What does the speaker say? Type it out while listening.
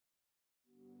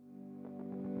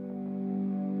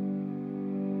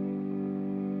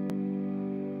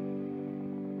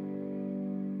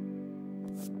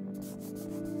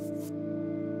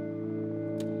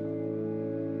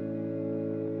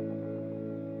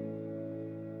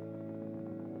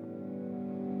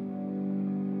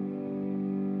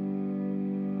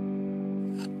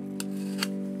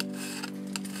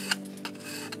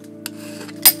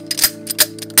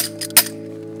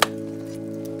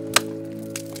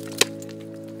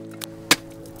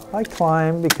I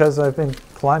climb because I've been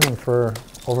climbing for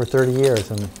over 30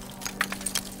 years, and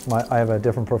I have a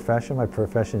different profession. My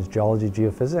profession is geology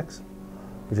geophysics,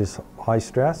 which is high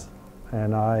stress,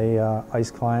 and I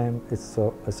ice climb. It's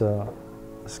a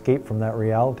escape from that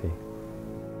reality.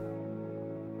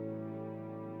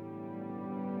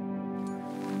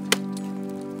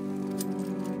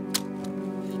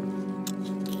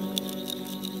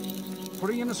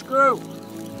 Putting in a screw.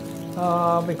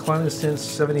 I've been climbing since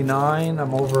 '79.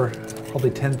 I'm over probably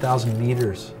 10,000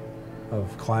 meters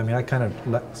of climbing. I kind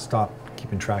of stopped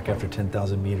keeping track after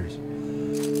 10,000 meters.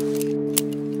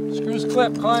 Screws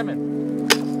clip, climbing.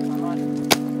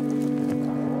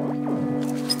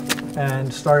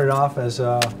 And started off as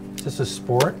just a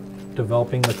sport,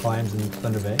 developing the climbs in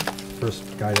Thunder Bay.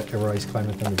 First guy to ever ice climb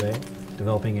in Thunder Bay,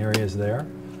 developing areas there.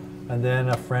 And then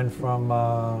a friend from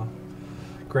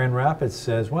Grand Rapids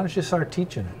says, why don't you start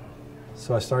teaching it?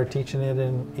 So I started teaching it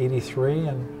in '83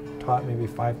 and taught maybe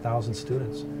 5,000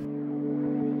 students.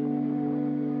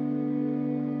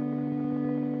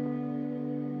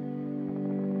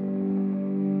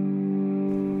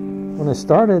 When I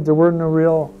started, there were no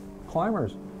real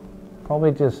climbers.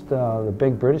 Probably just the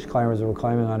big British climbers that were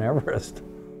climbing on Everest.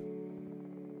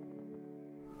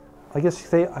 I guess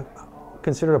they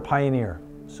considered a pioneer.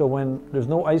 So when there's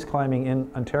no ice climbing in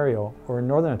Ontario or in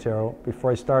Northern Ontario before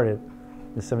I started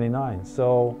in '79.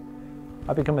 So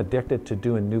I become addicted to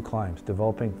doing new climbs,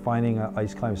 finding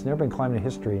ice climbs. It's never been climbed in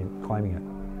history and climbing it.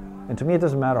 And to me, it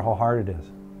doesn't matter how hard it is.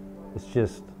 It's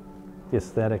just the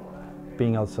aesthetic,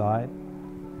 being outside,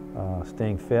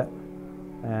 staying fit.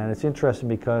 And it's interesting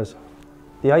because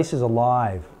the ice is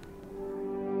alive.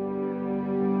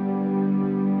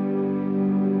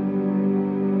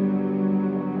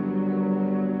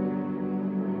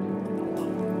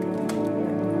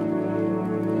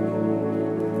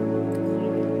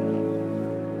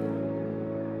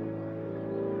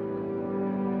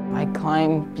 I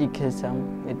climb because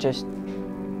it just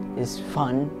is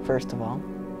fun, first of all,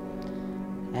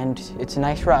 and it's a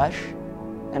nice rush.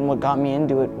 And what got me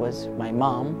into it was my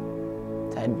mom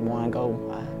said, "Want to go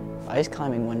ice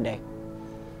climbing one day?"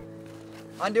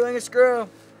 Undoing a screw.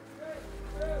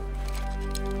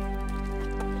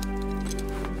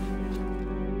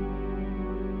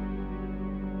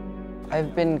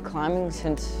 I've been climbing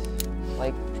since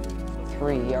like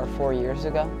 3 or 4 years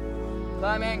ago.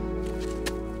 Climbing.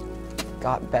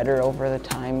 Got better over the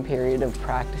time period of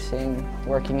practicing,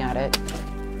 working at it.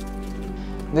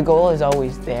 The goal is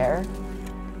always there,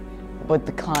 but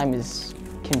the climb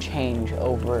can change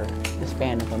over the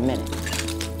span of a minute.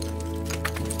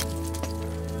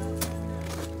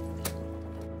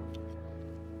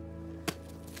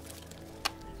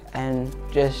 And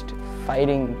just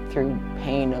fighting through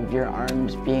pain of your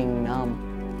arms being numb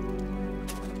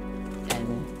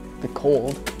and the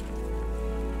cold.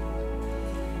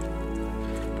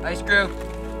 Ice screw.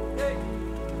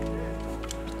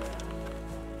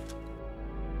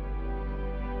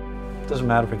 It doesn't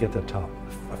matter if I get to the top.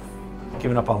 I've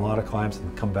given up on a lot of climbs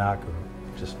and come back, or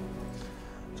just.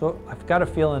 So I've got to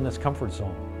feel in this comfort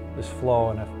zone, this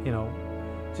flow, and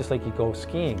just like you go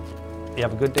skiing. You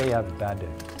have a good day, you have a bad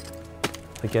day.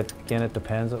 Again, it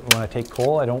depends. When I take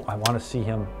Cole, I want to see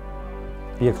him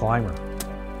be a climber.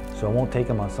 So I won't take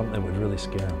him on something that would really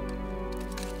scare him.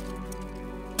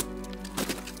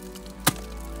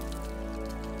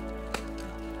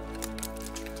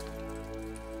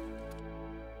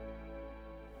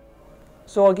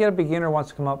 So I'll get a beginner who wants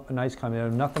to come up and ice climb. They know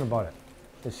nothing about it.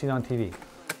 They've seen it on TV.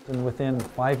 And within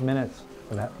 5 minutes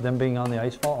of them being on the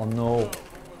ice fall, I'll know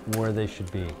where they should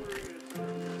be.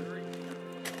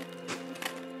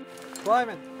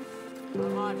 Climbing.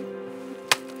 Come on.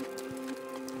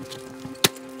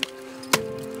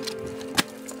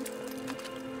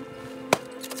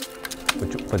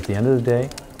 But at the end of the day,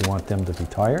 you want them to be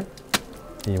tired,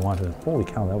 and you want to, holy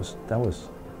cow, it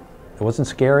wasn't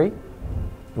scary,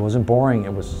 it wasn't boring,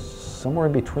 it was somewhere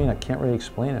in between. I can't really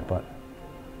explain it, but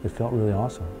it felt really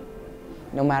awesome.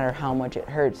 No matter how much it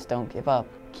hurts, don't give up.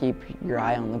 Keep your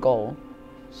eye on the goal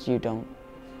so you don't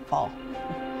fall.